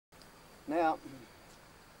Now,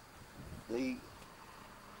 the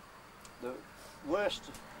worst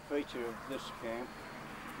feature of this camp,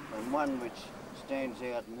 and one which stands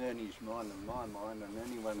out in Ernie's mind and my mind and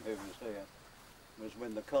anyone who was here, was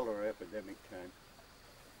when the cholera epidemic came.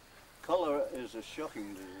 Cholera is a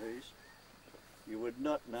shocking disease. You would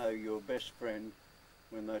not know your best friend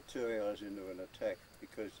when they're 2 hours into an attack,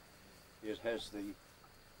 because it has the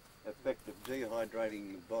effect of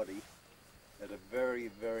dehydrating the body at a very,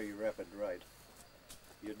 very rapid rate.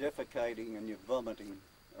 You're defecating and you're vomiting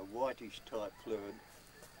a whitish type fluid,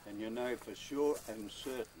 and you know for sure and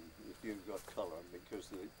certain if you've got cholera, because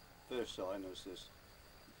the first sign is this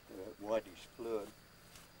whitish fluid.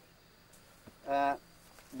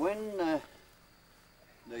 When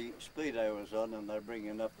the speedo was on and they're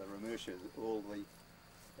bringing up the Ramusha, all the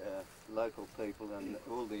local people and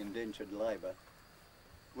all the indentured labour,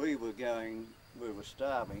 we were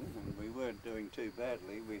starving, and we weren't doing too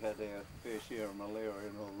badly. We had our fair share of malaria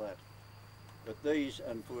and all that. But these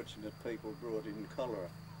unfortunate people brought in cholera.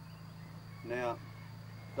 Now,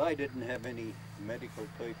 they didn't have any medical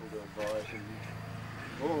people to advise them.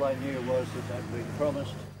 All they knew was that they'd been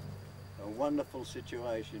promised a wonderful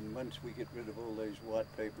situation once we get rid of all these white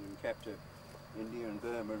people and capture India and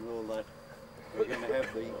Burma and all that. We're going to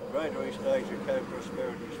have the Greater East Asia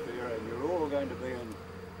Co-Prosperity Sphere, and you're all going to be in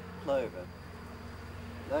clover.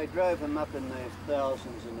 They drove them up in their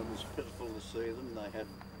thousands, and it was pitiful to see them. They had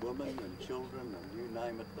women and children and you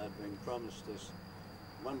name it. They'd been promised this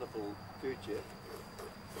wonderful future,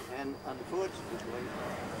 and unfortunately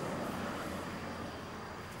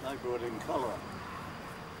they brought in cholera.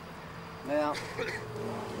 Now,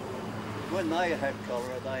 when they had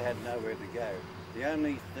cholera, they had nowhere to go. The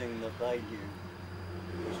only thing that they knew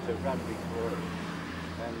was to run before it,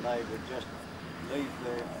 and they would just leave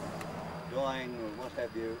their dying or what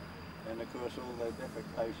have you, and of course all their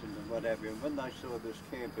defecation and what have you. And when they saw this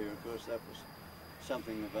camp here, of course that was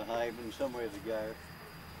something of a haven, somewhere to go.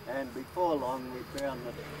 And before long we found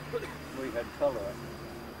that we had cholera.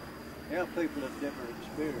 Our people had never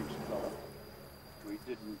experienced cholera. We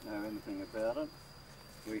didn't know anything about it.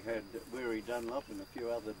 We had weary Dunlop and a few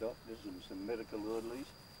other doctors and some medical orderlies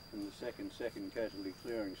from the second casualty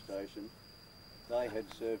clearing station. They had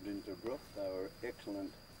served in Tobruk. They were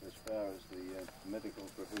excellent as far as the medical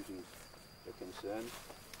provisions are concerned.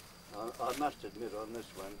 I must admit on this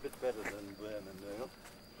one, a bit better than Burn and Neil.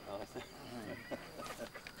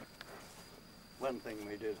 One thing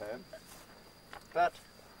we did have. But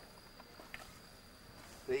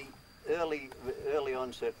the early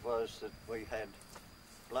onset was that we had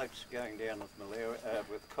blokes going down with malaria,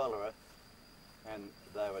 with cholera, and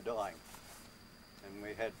they were dying. And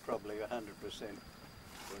we had probably 100%,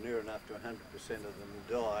 or near enough to 100% of them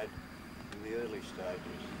died in the early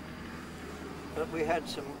stages. But we had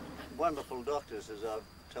some wonderful doctors, as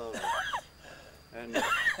I've told you, and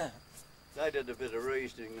they did a bit of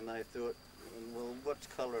reasoning, and they thought, well, what's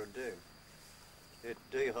cholera do? It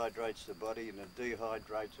dehydrates the body, and it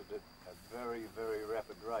dehydrates it at a very, very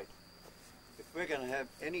rapid rate. If we're going to have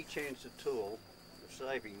any chance at all of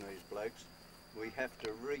saving these blokes, we have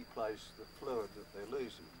to replace the fluid that they're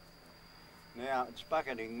losing. Now, it's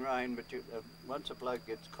bucketing rain, but once a bloke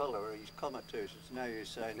gets cholera, he's comatose. It's no use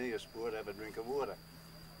saying, here, sport, have a drink of water.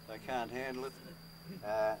 They can't handle it.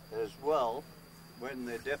 As well, when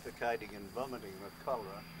they're defecating and vomiting with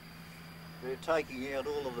cholera, they're taking out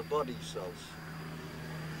all of the body cells.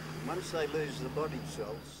 Once they lose the body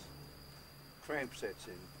cells, cramp sets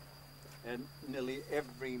in, and nearly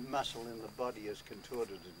every muscle in the body is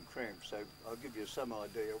contorted and cramped. So I'll give you some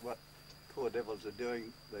idea of what poor devils are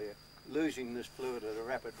doing. They're losing this fluid at a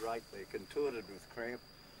rapid rate, they're contorted with cramp,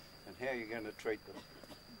 and how are you going to treat them?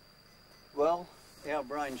 Well, our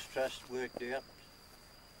Brains Trust worked out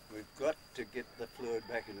we've got to get the fluid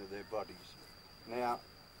back into their bodies. Now,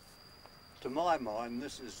 to my mind,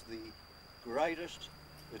 this is the greatest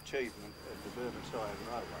achievement of the Burma-Thailand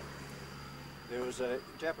Railway. There was a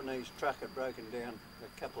Japanese truck had broken down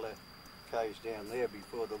a couple of k's down there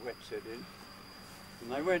before the wet set in,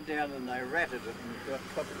 and they went down and they ratted it and got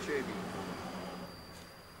copper tubing,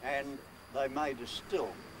 and they made a still,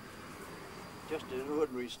 just an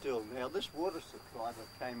ordinary still. Now this water supply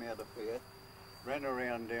that came out of here ran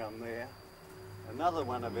around down there. Another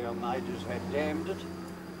one of our majors had dammed it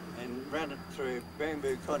and ran it through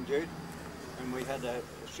bamboo conduit, and we had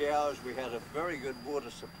showers, we had a very good water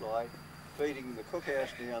supply feeding the cookhouse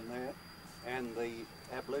down there and the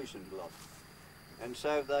ablution block. And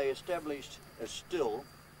so they established a still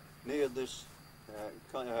near this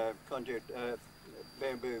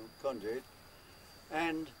bamboo conduit,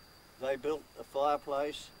 and they built a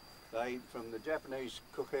fireplace from the Japanese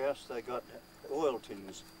cookhouse, they got oil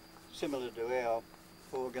tins, similar to our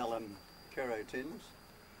 4-gallon Caro tins.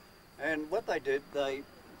 And what they did, they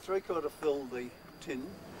 3/4 filled the tin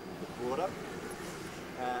with water,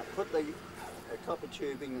 put the copper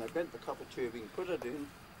tubing, they bent the copper tubing, put it in,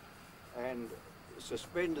 and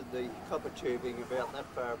suspended the copper tubing about that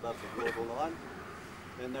far above the water line.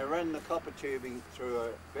 Then they ran the copper tubing through a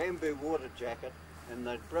bamboo water jacket, and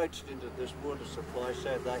they broached into this water supply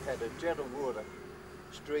so they had a jet of water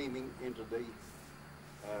streaming into the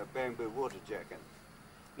bamboo water jacket.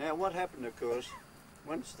 Now what happened, of course,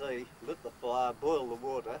 once they lit the fire, boiled the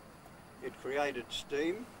water, it created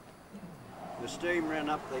steam. The steam ran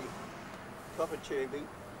up the copper tubing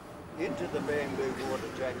into the bamboo water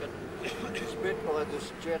jacket, split by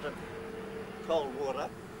this jet of cold water,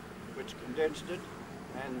 which condensed it,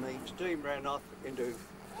 and the steam ran off into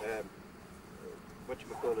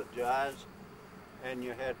jars, and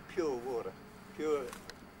you had pure water, pure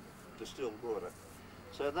distilled water.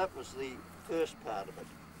 So that was the first part of it.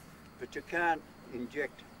 But you can't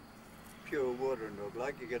inject pure water into a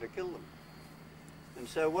bloke, you're going to kill them. And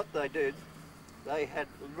so what they did, they had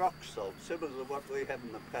rock salt, similar to what we have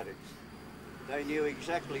in the paddocks. They knew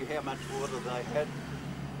exactly how much water they had.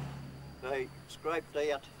 They scraped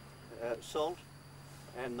out salt,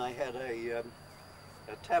 and they had a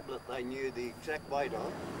tablet they knew the exact weight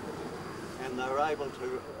of, and they were able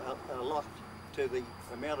to allot to the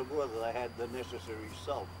amount of water they had the necessary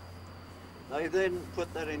salt. They then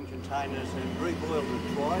put that in containers and reboiled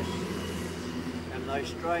it twice, and they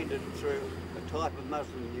strained it through a type of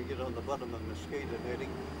muslin you get on the bottom of mosquito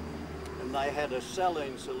netting, and they had a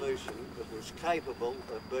saline solution that was capable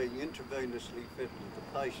of being intravenously fed to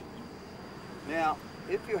the patient. Now,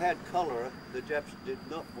 if you had cholera, the Japs did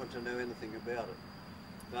not want to know anything about it.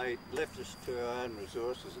 They left us to our own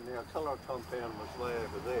resources, and our cholera compound was way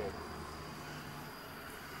over there.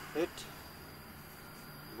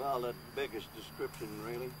 Well, it beggars description,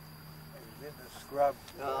 really. It was in the scrub,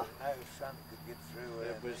 no sun could get through.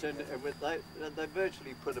 They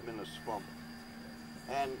virtually put them in a swamp,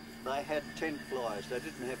 and they had tent flies. They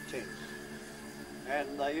didn't have tents,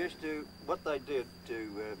 and they used to. What they did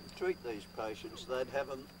to treat these patients, they'd have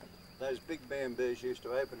them. Those big bamboos used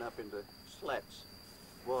to open up into slats,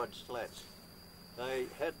 wide slats. They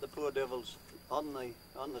had the poor devils on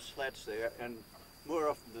the slats there, and more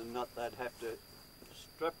often than not, they'd have to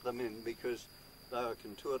strap them in because they were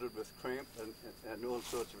contorted with cramp and all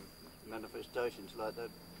sorts of manifestations like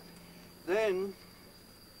that. Then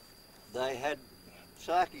they had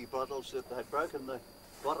sake bottles that they'd broken the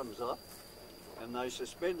bottoms off, and they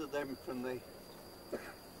suspended them from the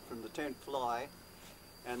tent fly,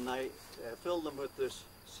 and they filled them with this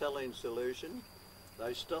saline solution.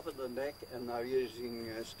 They stop at the neck, and they're using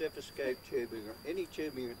stethoscope tubing or any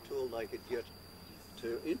tubing tool they could get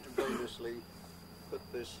to intravenously put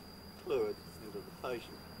this fluid into the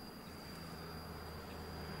patient.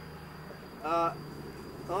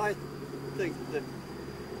 I think that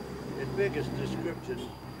it beggars description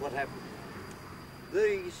what happened.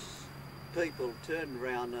 These people turned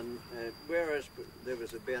around, and whereas there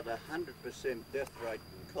was about 100% death rate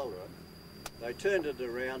in cholera, they turned it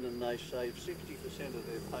around and they saved 60% of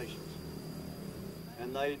their patients.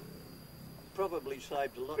 And they probably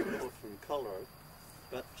saved a lot more from cholera,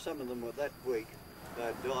 but some of them were that weak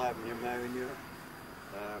they'd die of pneumonia,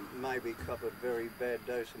 maybe cop a very bad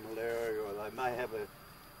dose of malaria, or they may have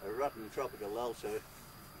a rotten tropical ulcer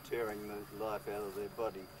tearing the life out of their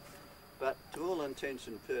body. But to all intents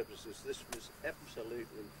and purposes, this was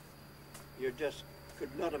absolutely, you just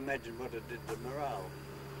could not imagine what it did to morale.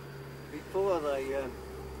 Before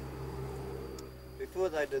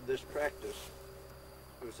they did this practice,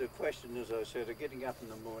 it was a question, as I said, of getting up in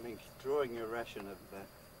the morning, drawing a ration of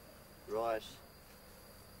rice,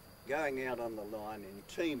 going out on the line in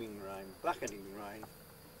teeming rain, bucketing rain,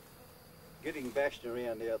 getting bashed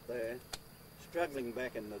around out there, struggling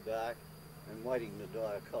back in the dark, and waiting to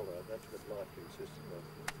die of cholera. That's what life consisted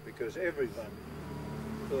of. Because everyone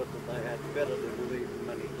thought that they had better than leave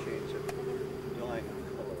money chance of dying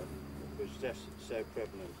of cholera. It was just so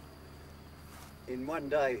prevalent. In one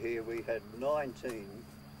day here we had 19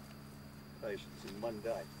 patients in one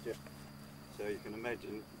day. Just so you can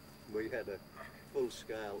imagine, we had a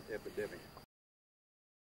full-scale epidemic.